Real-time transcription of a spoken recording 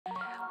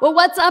Well,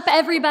 what's up,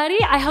 everybody?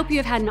 I hope you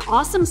have had an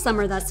awesome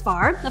summer thus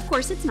far. Of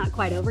course, it's not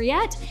quite over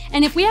yet.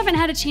 And if we haven't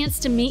had a chance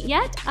to meet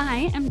yet,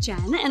 I am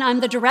Jen, and I'm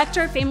the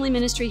Director of Family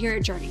Ministry here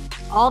at Journey.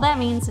 All that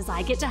means is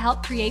I get to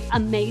help create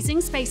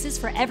amazing spaces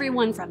for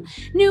everyone from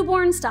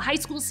newborns to high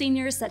school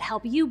seniors that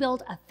help you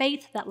build a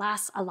faith that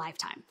lasts a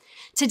lifetime.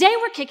 Today,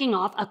 we're kicking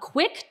off a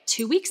quick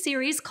 2-week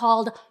series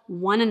called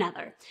One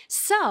Another.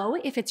 So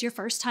if it's your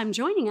first time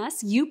joining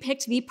us, you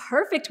picked the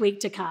perfect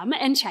week to come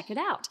and check it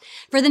out.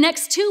 For the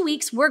next 2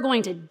 weeks, we're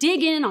going to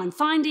dig in on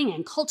finding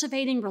and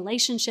cultivating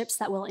relationships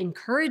that will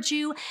encourage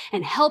you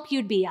and help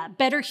you be a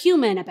better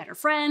human, a better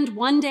friend,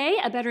 one day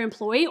a better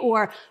employee,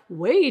 or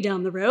way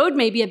down the road,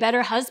 maybe a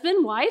better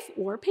husband, wife,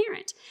 or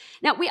parent.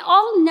 Now, we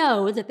all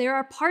know that there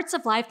are parts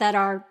of life that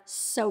are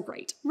so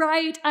great,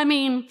 right? I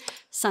mean,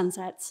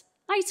 sunsets,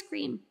 ice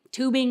cream,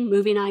 tubing,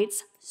 movie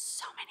nights,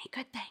 so many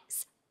good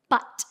things.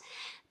 But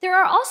there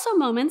are also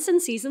moments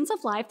and seasons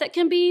of life that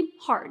can be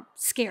hard,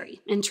 scary,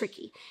 and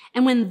tricky.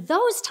 And when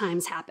those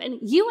times happen,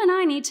 you and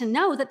I need to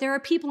know that there are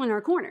people in our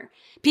corner,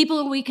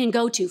 people we can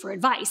go to for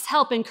advice,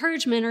 help,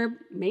 encouragement, or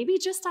maybe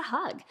just a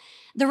hug.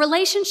 The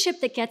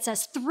relationship that gets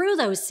us through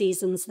those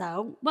seasons,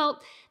 though,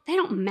 well, they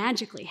don't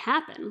magically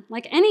happen.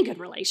 Like any good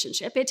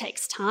relationship, it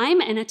takes time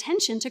and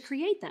attention to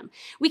create them.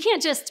 We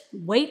can't just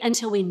wait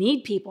until we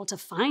need people to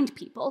find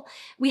people.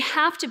 We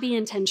have to be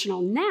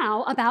intentional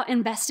now about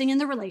investing in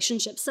the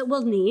relationships that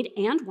we'll need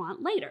and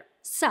want later.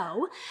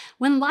 So,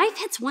 when life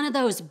hits one of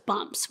those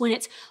bumps, when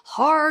it's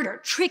hard or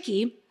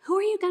tricky, who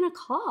are you gonna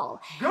call?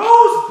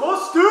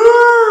 Ghostbusters!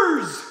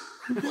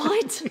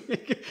 What?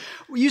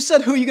 You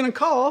said who are you gonna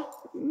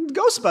call?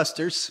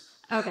 Ghostbusters.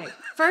 Okay,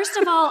 first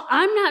of all,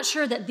 I'm not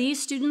sure that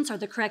these students are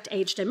the correct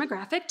age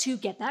demographic to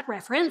get that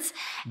reference.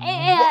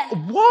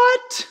 And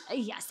What?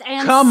 yes,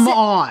 and Come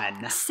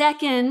on.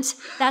 Second,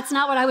 that's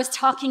not what I was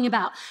talking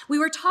about. We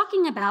were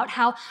talking about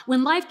how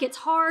when life gets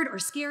hard or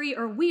scary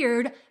or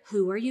weird,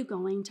 who are you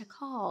going to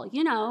call?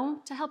 You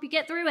know, to help you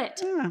get through it.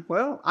 Yeah,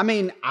 well, I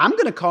mean, I'm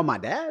gonna call my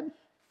dad.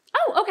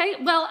 Oh,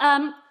 okay.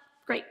 Well,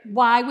 great.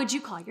 Why would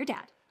you call your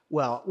dad?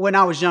 Well, when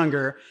I was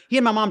younger, he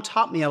and my mom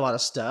taught me a lot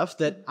of stuff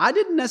that I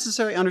didn't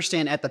necessarily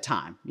understand at the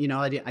time. You know,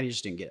 I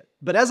just didn't get it.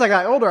 But as I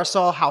got older, I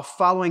saw how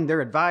following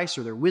their advice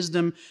or their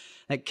wisdom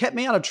that kept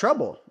me out of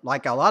trouble.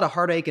 Like a lot of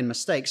heartache and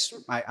mistakes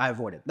I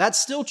avoided. That's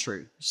still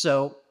true.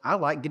 So I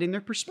like getting their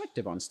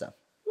perspective on stuff.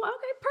 Well,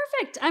 okay,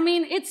 perfect. I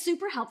mean, it's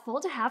super helpful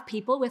to have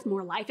people with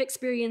more life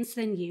experience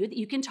than you that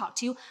you can talk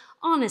to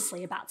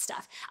honestly about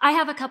stuff. I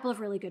have a couple of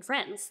really good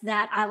friends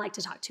that I like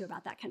to talk to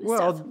about that kind of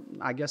stuff. Well,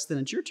 I guess then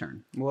it's your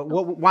turn.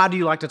 Why do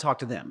you like to talk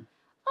to them?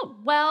 Oh,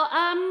 well,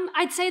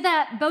 I'd say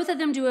that both of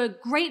them do a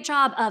great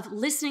job of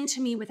listening to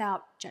me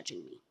without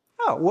judging me.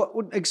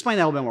 Oh, explain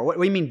that a little bit more. What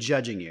do you mean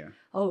judging you?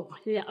 Oh,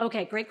 yeah,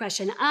 okay, great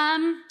question.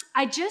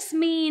 I just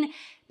mean,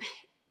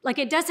 like,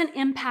 it doesn't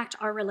impact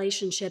our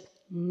relationship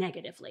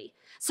negatively.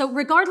 So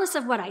regardless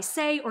of what I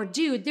say or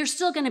do, they're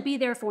still going to be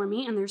there for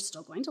me and they're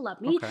still going to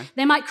love me. Okay.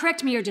 They might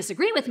correct me or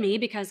disagree with me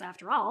because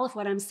after all, if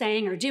what I'm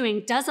saying or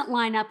doing doesn't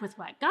line up with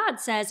what God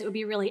says, it would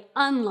be really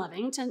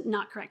unloving to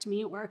not correct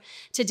me or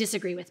to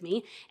disagree with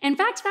me. In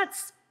fact,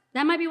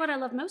 that might be what I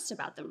love most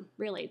about them,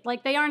 really.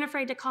 Like, they aren't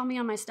afraid to call me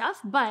on my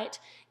stuff, but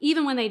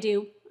even when they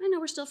do, I know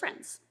we're still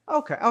friends.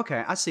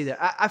 Okay, I see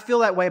that. I feel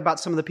that way about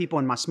some of the people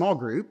in my small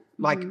group.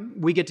 Like,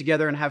 we get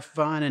together and have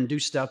fun and do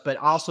stuff, but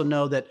I also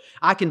know that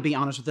I can be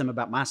honest with them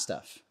about my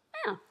stuff.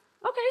 Yeah.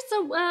 Okay,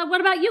 so what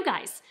about you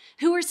guys?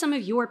 Who are some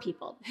of your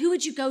people? Who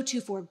would you go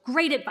to for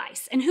great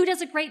advice? And who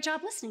does a great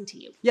job listening to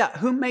you? Yeah,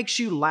 who makes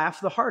you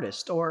laugh the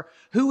hardest? Or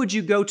who would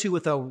you go to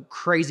with a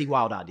crazy,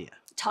 wild idea?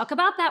 Talk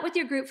about that with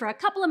your group for a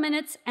couple of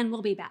minutes and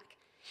we'll be back.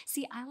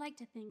 See, I like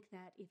to think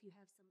that if you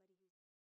have